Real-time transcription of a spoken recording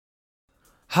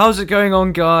How's it going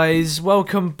on, guys?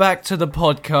 Welcome back to the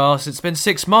podcast. It's been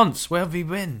 6 months. Where have you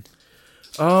been?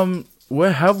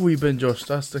 Where have we been, Josh?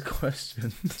 That's the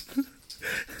question.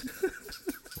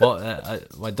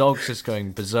 What? My dog's just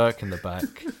going berserk in the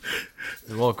back.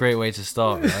 What a great way to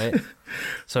start, right?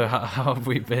 So how have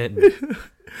we been?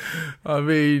 I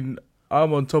mean,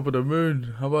 I'm on top of the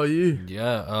moon. How about you?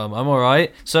 Yeah, I'm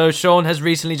alright. So Sean has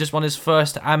recently just won his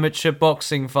first amateur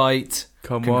boxing fight.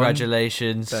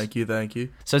 Congratulations. Thank you.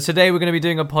 So today we're going to be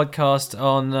doing a podcast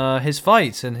on his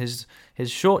fight and his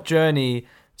short journey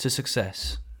to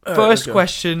success. First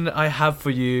question I have for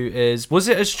you is, was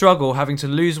it a struggle having to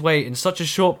lose weight in such a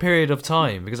short period of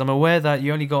time? Because I'm aware that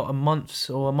you only got a month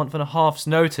or a month and a half's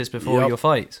notice before your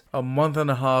fight. A month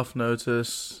and a half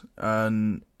notice,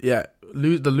 and yeah,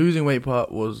 the losing weight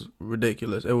part was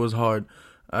ridiculous. It was hard.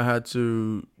 I had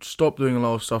to stop doing a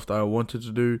lot of stuff that I wanted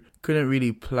to do. Couldn't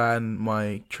really plan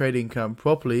my training camp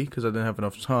properly because I didn't have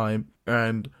enough time.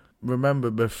 And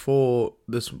remember, before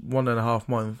this 1.5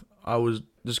 months, I was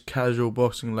just casual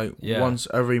boxing once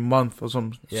every month or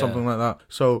something like that.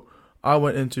 So I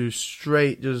went into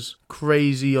straight just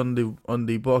crazy on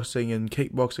the boxing and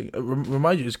kickboxing.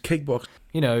 Remind you, it's kickboxing.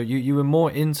 You know, you were more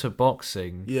into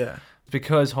boxing. Yeah.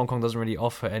 Because Hong Kong doesn't really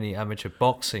offer any amateur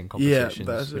boxing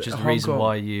competitions, which is the reason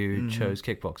why you chose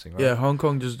kickboxing, right? Yeah, Hong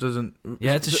Kong just doesn't...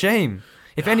 Yeah, it's a shame.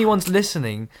 If anyone's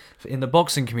listening in the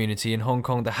boxing community in Hong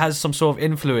Kong that has some sort of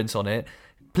influence on it,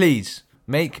 please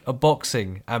make a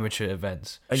boxing amateur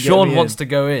event. Sean wants to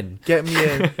go in. Get me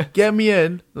in. Get me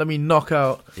in. Let me knock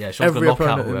out every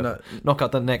opponent in that. Knock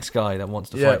out the next guy that wants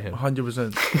to fight him.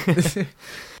 100%.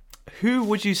 Who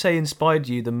would you say inspired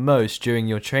you the most during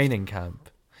your training camp?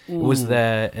 Ooh. Was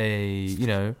there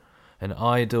an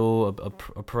idol,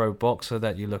 a pro boxer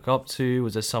that you look up to?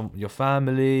 Was there your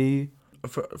family?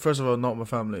 First of all, not my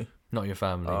family. Not your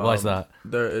family. Why is that?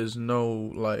 There is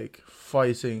no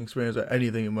fighting experience or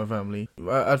anything in my family.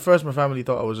 At first, my family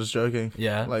thought I was just joking.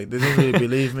 Yeah. They didn't really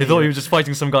believe me. They thought you were just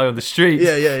fighting some guy on the street.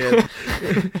 Yeah.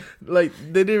 They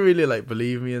didn't really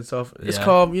believe me and stuff. It's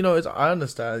calm, I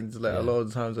understand. A lot of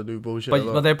the times I do bullshit.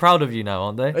 But they're proud of you now,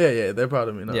 aren't they? Yeah, they're proud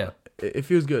of me now. Yeah. It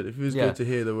feels good. It feels good to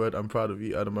hear the word "I'm proud of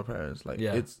you" out of my parents.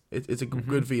 It's a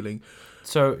good feeling.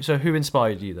 So who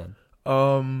inspired you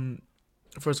then?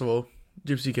 First of all,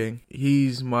 Gypsy King.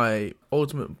 He's my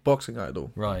ultimate boxing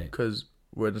idol. Right. Because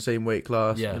we're in the same weight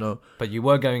class. Yeah. But you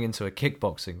were going into a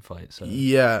kickboxing fight, so.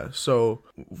 Yeah. So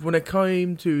when it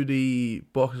came to the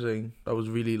boxing, I was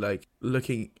really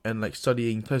looking and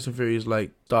studying Tyson Fury's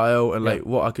style and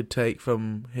what I could take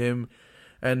from him,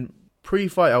 and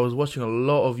pre-fight, I was watching a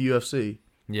lot of UFC.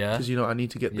 Yeah. Because, I need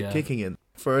to get the kicking in.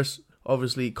 First,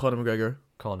 obviously, Conor McGregor.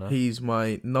 Conor. He's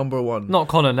my number one. Not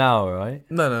Conor now, right?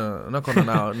 No, not Conor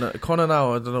now. No, Conor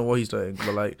now, I don't know what he's doing.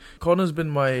 But, Conor's been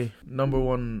my number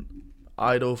one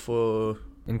idol for...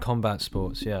 In combat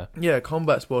sports, yeah. Yeah,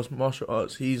 combat sports, martial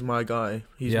arts. He's my guy.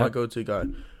 He's my go-to guy.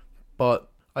 But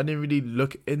I didn't really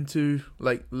look into,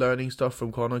 learning stuff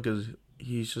from Conor because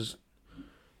he's just...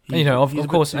 Of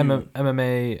course,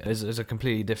 MMA is a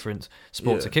completely different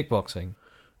sport to kickboxing.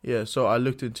 Yeah, so I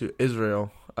looked into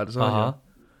Israel Adesanya.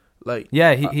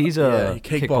 He's a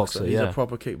kickboxer. He's a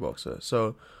proper kickboxer.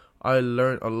 So I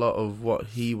learned a lot of what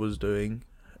he was doing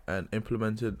and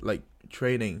implemented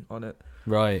training on it.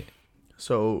 Right.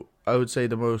 So I would say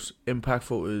the most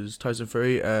impactful is Tyson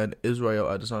Fury and Israel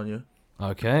Adesanya.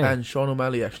 Okay. And Sean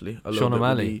O'Malley, actually. Sean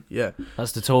O'Malley. Yeah.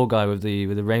 That's the tall guy with the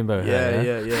rainbow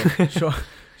hair. Yeah.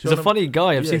 He's a funny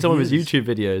guy. I've seen some of his YouTube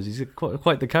videos. He's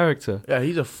quite the character. Yeah,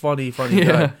 he's a funny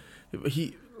guy.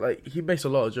 He makes a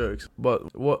lot of jokes.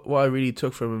 But what I really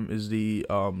took from him is the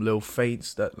little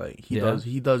feints that he does.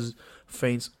 He does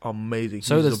feints amazing.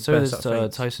 So does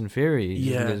Tyson Fury.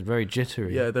 He's very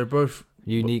jittery. Yeah, they're both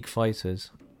unique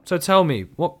fighters. So tell me,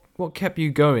 what kept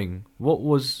you going? What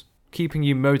was keeping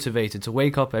you motivated to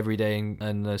wake up every day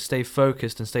and stay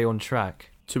focused and stay on track?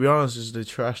 To be honest, it's the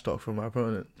trash talk from my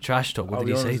opponent. Trash talk? What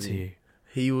did he say to you?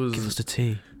 He was... Give us the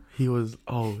tea. He was...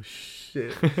 Oh,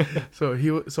 shit. So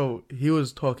he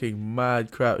was talking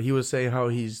mad crap. He was saying how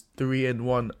he's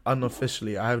 3-1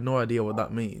 unofficially. I have no idea what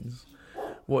that means.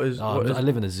 What is... I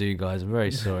live in a zoo, guys. I'm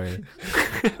very sorry.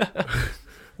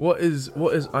 What is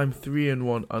I'm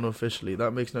 3-1 unofficially?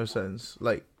 That makes no sense.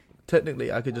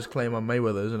 Technically, I could just claim I'm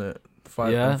Mayweather, isn't it?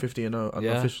 50-0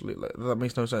 unofficially. That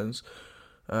makes no sense.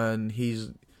 And he's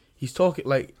talking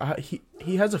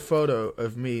he has a photo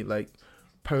of me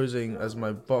posing as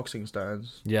my boxing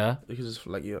stance. Yeah. Because it's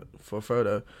for a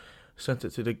photo. Sent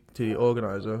it to the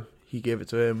organizer. He gave it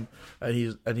to him, and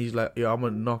he's like, yeah, I'm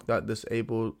gonna knock that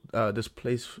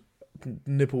displaced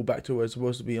nipple back to where it's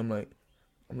supposed to be. I'm like,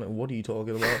 I'm like, what are you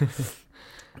talking about?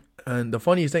 And the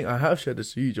funniest thing, I have shared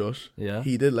this to you, Josh. Yeah.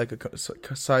 He did like a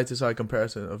side to side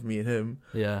comparison of me and him.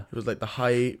 Yeah. It was like the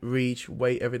height, reach,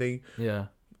 weight, everything. Yeah.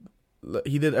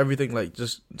 He did everything like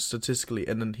just statistically,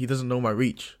 and then he doesn't know my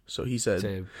reach, so he said,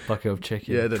 Say a bucket of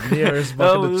chicken. "Yeah, the nearest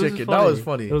bucket of chicken." That was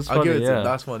funny. It was I'll give funny, it to yeah. him.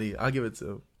 That's funny. I'll give it to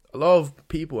him. A lot of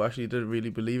people actually didn't really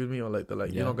believe in me, or like they're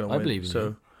like, "You're not gonna I win." believe in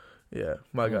So, yeah,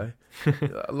 my Yeah. guy.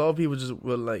 A lot of people just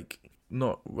were like,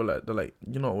 they're like,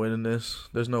 "You're not winning this.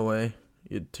 There's no way.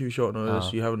 You're too short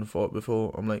notice. You haven't fought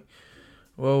before." I'm like,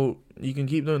 well, you can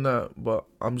keep doing that, but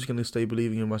I'm just gonna stay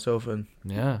believing in myself and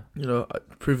Yeah.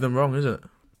 prove them wrong, isn't it?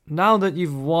 Now that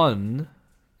you've won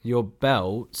your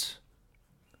belt,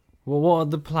 well, what are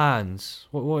the plans?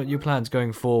 What are your plans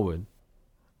going forward?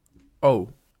 Oh,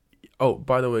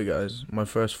 by the way, guys, my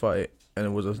first fight, and it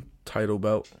was a title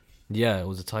belt. Yeah, it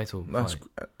was a title That's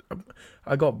fight.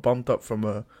 I got bumped up from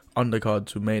a undercard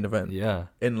to main event Yeah.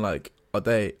 in like a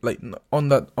day. Like on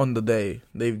the day,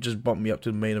 they've just bumped me up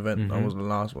to the main event. I was the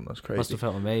last one. That's crazy. Must have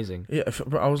felt amazing. Yeah,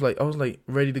 I was like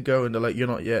ready to go, and they're like, "You're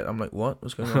not yet." I'm like, "What?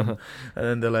 What's going on?" And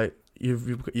then they're like,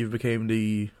 "You've became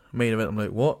the main event." I'm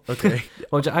like, "What? Okay."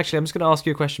 Well, actually, I'm just going to ask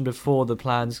you a question before the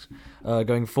plans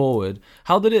going forward.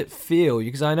 How did it feel?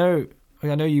 Because I know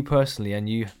you personally, and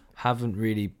you haven't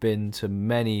really been to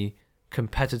many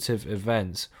competitive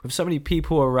events with so many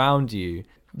people around you.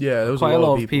 Yeah, there was quite a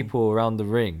lot of people around the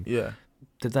ring. Yeah.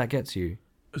 Did that get to you?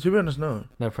 To be honest, no.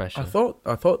 No pressure. I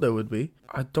thought there would be.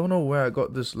 I don't know where I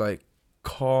got this like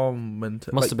calm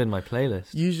mentality. Must have been my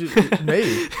playlist. Usually,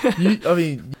 maybe. I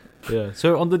mean, Yeah.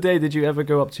 So on the day, did you ever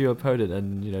go up to your opponent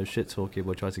and shit talk him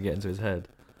or try to get into his head?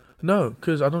 no,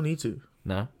 because I don't need to.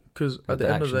 No. Because Let at the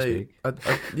the end of the day,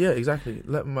 action yeah, exactly.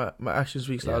 Let my action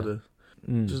speak Yeah. louder.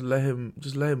 Mm. Just let him.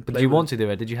 But Play did you with want to do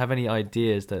it? Did you have any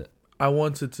ideas that? I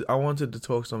wanted to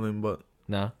talk something, but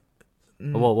No.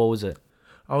 mm, What was it?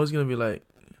 I was gonna be like,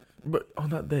 but on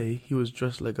that day he was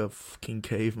dressed like a fucking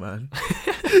caveman.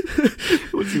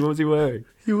 What was he wearing?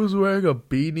 He was wearing a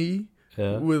beanie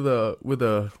Yeah. with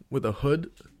a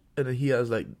hood, and then he has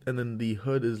like, and then the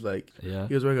hood is like, Yeah.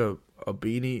 he was wearing a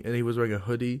beanie, and he was wearing a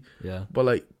hoodie, Yeah. but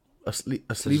like a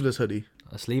sleeveless hoodie.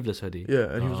 A sleeveless hoodie. Yeah,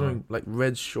 and he was Oh. wearing like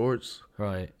red shorts,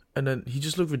 Right. and then he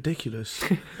just looked ridiculous.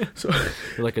 So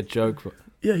Like a joke.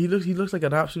 yeah, he looks like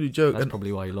an absolute joke. That's And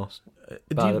probably why you lost.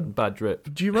 do Bad drip.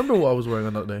 you remember what I was wearing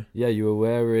on that day? Yeah, you were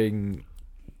wearing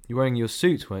your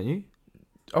suit, weren't you?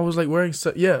 I was like wearing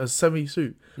a semi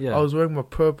suit. Yeah. I was wearing my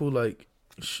purple like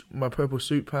my purple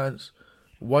suit pants,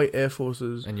 white Air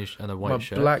Forces, and a white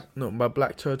shirt. my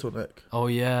black turtleneck, Oh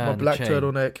yeah. my and the black chain.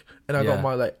 turtleneck, and I got Yeah.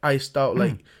 my like iced out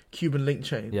like Cuban link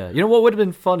chain. Yeah. You know what would have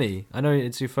been funny? I know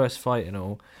it's your first fight and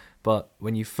all, but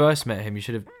when you first met him, you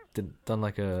should have done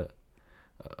like a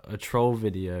troll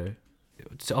video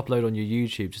to upload on your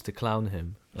YouTube just to clown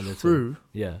him a little. True,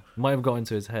 Yeah. Might have got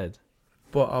into his head.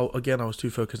 but I was too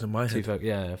focused in my head.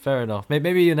 Yeah, fair enough.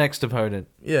 Maybe your next opponent.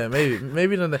 Yeah, maybe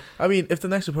I mean, if the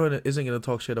next opponent isn't gonna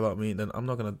talk shit about me, then I'm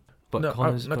not gonna. But No,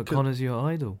 Connor's your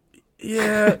idol.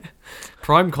 Yeah,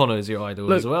 Prime Connor is your idol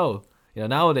Look- as well.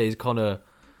 Nowadays Connor's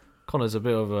a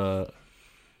bit of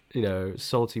a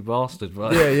salty bastard,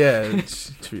 but yeah.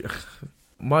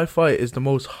 My fight is the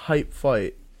most hype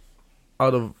fight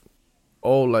out of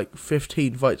all like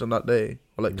 15 fights on that day,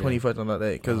 or like 20 Yeah. fights on that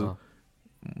day, because Uh-huh.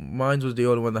 mine was the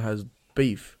only one that has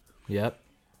beef. Yep.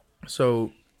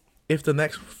 So if the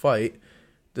next fight,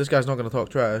 this guy's not gonna talk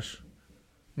trash,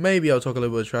 maybe I'll talk a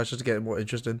little bit of trash just to get it more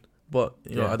interesting. But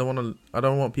Yeah. I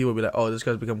don't want people to be like, oh, this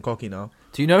guy's become cocky now.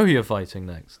 Do you know who you're fighting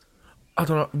next? I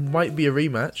don't know. Might be a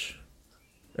rematch.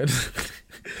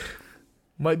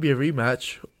 Might be a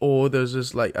rematch, or there's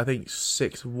this like I think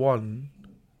 6'1".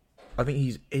 I think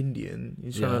he's Indian.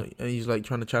 He's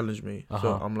trying to challenge me. So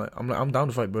Uh-huh. I'm down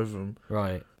to fight both of them.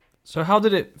 Right. So how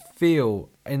did it feel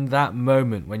in that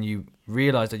moment when you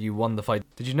realized that you won the fight?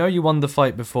 Did you know you won the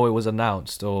fight before it was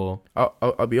announced, or?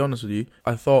 I'll be honest with you.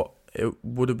 I thought it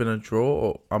would have been a draw,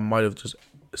 or I might have just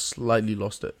slightly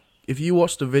lost it. If you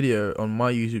watch the video on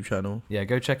my YouTube channel, Yeah,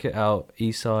 go check it out.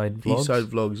 Eastside Vlogs. Eastside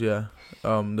Vlogs, yeah.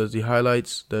 There's the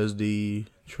highlights, there's the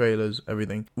trailers,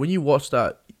 everything. When you watch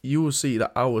that, you will see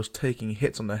that I was taking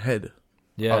hits on the head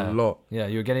Yeah. a lot. Yeah,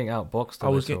 you were getting outboxed. I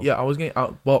was getting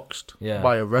outboxed Yeah.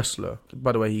 by a wrestler.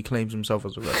 By the way, he claims himself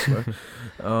as a wrestler.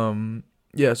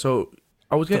 Yeah, so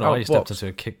I was getting I you stepped outboxed. into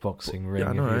a kickboxing ring Yeah,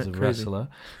 I know, if he was right? a Crazy. wrestler.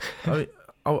 I mean,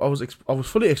 I was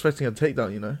fully expecting a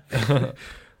takedown,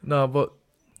 No, but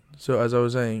so as I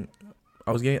was saying,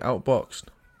 I was getting outboxed,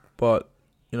 but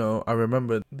I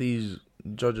remember these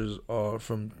judges are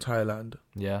from Thailand,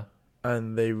 Yeah.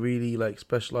 and they really like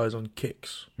specialize on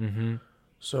kicks. Mm-hmm.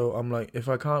 So I'm like, if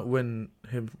I can't win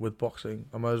him with boxing,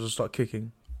 I might as well start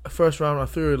kicking. First round, I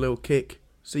threw a little kick,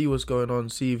 see what's going on,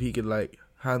 see if he could like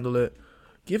handle it.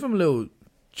 Give him a little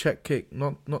check kick,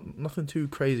 nothing too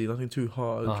crazy, nothing too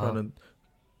hard, trying to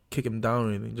kick him down or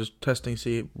anything. Just testing,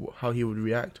 see how he would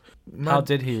react. Man, how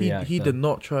did he react? He did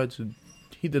not try to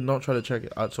check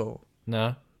it at all.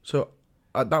 No. So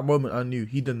at that moment, I knew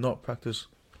he did not practice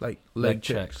like leg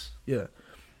checks. Yeah,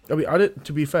 I mean,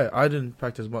 to be fair, I didn't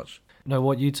practice much. No,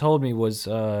 what you told me was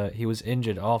he was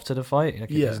injured after the fight. Like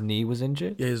his knee was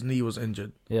injured. Yeah, his knee was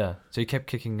injured. Yeah, so he kept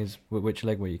kicking his. Which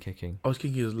leg were you kicking? I was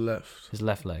kicking his left. His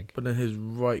left leg. But then his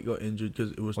right got injured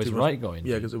because it was too his much. Right got injured.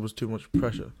 Yeah, because it was too much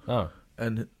pressure. Oh.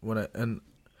 And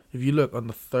if you look on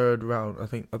the third round, I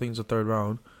think it's the third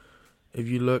round. If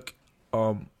you look,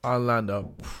 I land a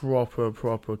proper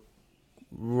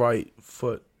right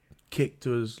foot kick to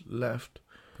his left.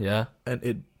 Yeah. And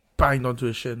it banged onto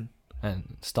his shin.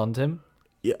 And stunned him?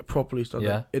 Yeah, properly stunned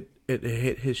him. It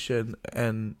hit his shin,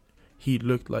 and he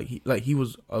looked like he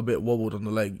was a bit wobbled on the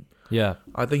leg. Yeah.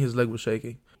 I think his leg was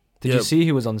shaking. Did you see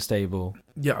he was unstable?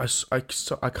 Yeah, I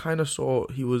kind of saw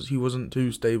he wasn't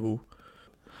too stable.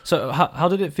 So how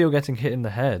did it feel getting hit in the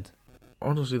head?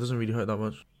 Honestly, it doesn't really hurt that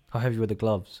much. How heavy were the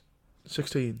gloves?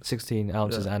 16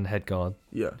 ounces and head guard.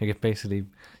 Yeah. You're basically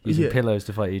using pillows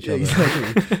to fight each other.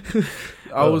 Exactly.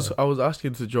 I was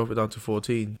asking to drop it down to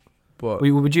 14, but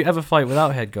would you ever fight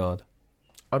without head guard?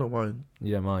 I don't mind.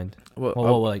 You don't mind?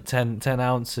 Well, like 10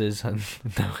 ounces and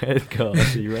no head guard.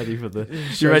 Are you ready for the?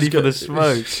 You ready for the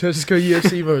smoke? Just go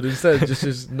UFC mode instead.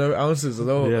 just no ounces at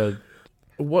all. Yeah.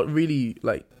 What really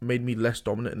made me less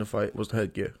dominant in the fight was the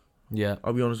headgear. Yeah.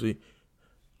 I'll be honest with you.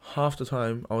 Half the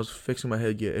time I was fixing my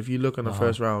headgear. If you look on the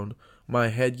first round, my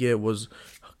headgear was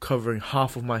covering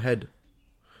half of my head.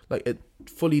 Like it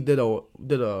fully did a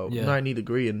 90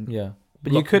 degree and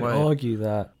But you could argue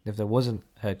that if there wasn't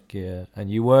headgear and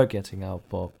you were getting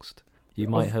outboxed, you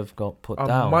might have got put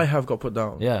down. I might have got put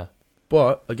down. Yeah.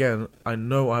 But again, I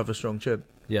know I have a strong chin.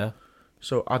 Yeah.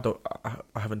 So I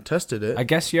haven't tested it. I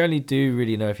guess you only do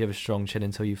really know if you have a strong chin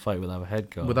until you fight without a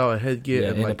headgear. Without a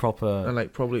headgear and a proper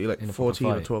and probably 14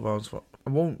 or 12 ounce. I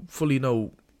won't fully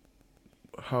know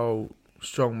how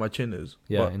strong my chin is.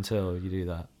 Yeah, until you do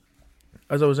that.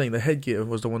 As I was saying, the headgear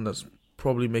was the one that's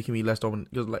probably making me less dominant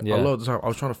because a lot of the time I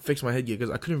was trying to fix my headgear because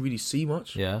I couldn't really see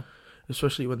much. Yeah.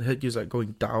 Especially when the headgear's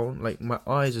going down. Like my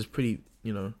eyes is pretty,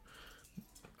 my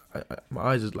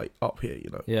eyes is up here,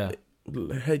 Yeah.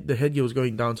 The headgear was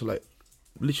going down to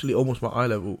literally almost my eye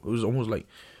level. It was almost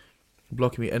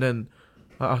blocking me. And then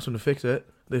I asked them to fix it.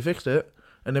 They fixed it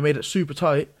and they made it super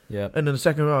tight. Yeah. And then the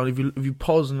second round, if you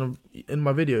pause in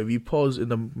my video, if you pause in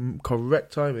the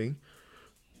correct timing,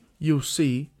 you'll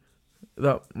see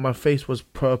that my face was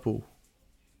purple.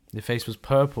 Your face was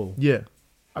purple. Yeah,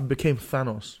 I became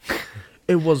Thanos.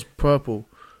 It was purple,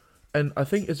 and I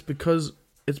think it's because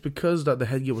that the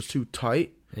headgear was too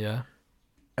tight. Yeah.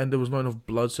 And there was not enough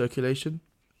blood circulation,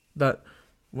 that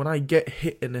when I get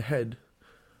hit in the head,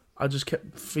 I just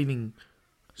kept feeling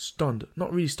stunned.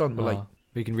 Not really stunned, but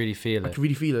you can really feel it. I can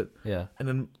really feel it. Yeah. And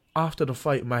then after the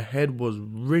fight, my head was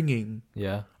ringing.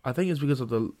 Yeah. I think it's because of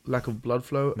the lack of blood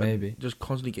flow. Maybe. And just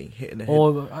constantly getting hit in the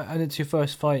head. And it's your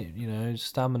first fight,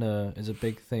 stamina is a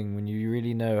big thing when you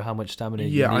really know how much stamina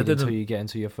you need until you get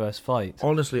into your first fight.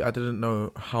 Honestly, I didn't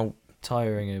know how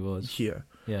tiring it was. Yeah.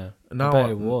 Yeah. Now I bet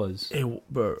it was.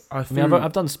 Bro,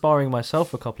 I've done sparring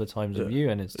myself a couple of times with you,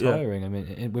 and it's tiring. I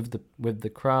mean, with the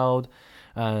crowd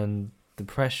and the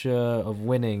pressure of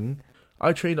winning.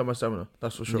 I trained up my stamina,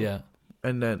 that's for sure. Yeah.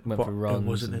 And then went for runs. It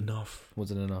wasn't enough.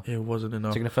 Wasn't enough. It wasn't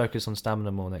enough. So you're gonna focus on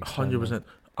stamina more next time. 100%.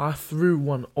 I threw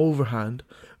one overhand,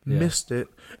 missed it,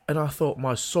 and I thought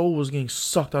my soul was getting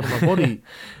sucked out of my body.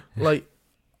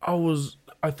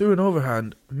 I threw an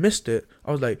overhand, missed it.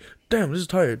 I was like, damn, this is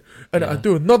tired. And I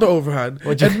threw another overhand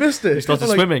and missed it. You started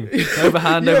swimming.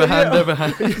 Overhand. I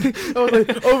was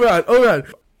like,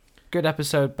 overhand. Good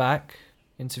episode back,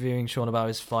 interviewing Sean about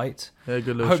his fight. Yeah,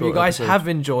 good little I hope you guys have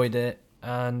enjoyed it.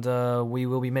 And we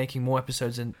will be making more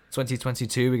episodes in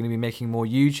 2022. We're going to be making more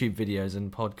YouTube videos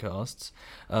and podcasts.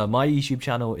 My YouTube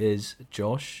channel is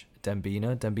Josh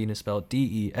Dembina. Dembina spelled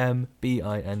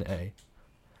Dembina.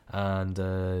 And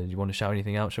you want to shout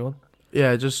anything out, Sean?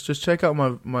 Yeah, just check out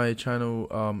my channel,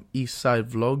 Eastside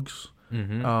Vlogs.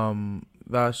 Mm-hmm.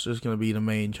 That's just going to be the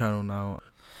main channel now.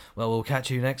 Well, we'll catch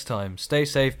you next time. Stay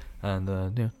safe and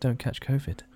don't catch COVID.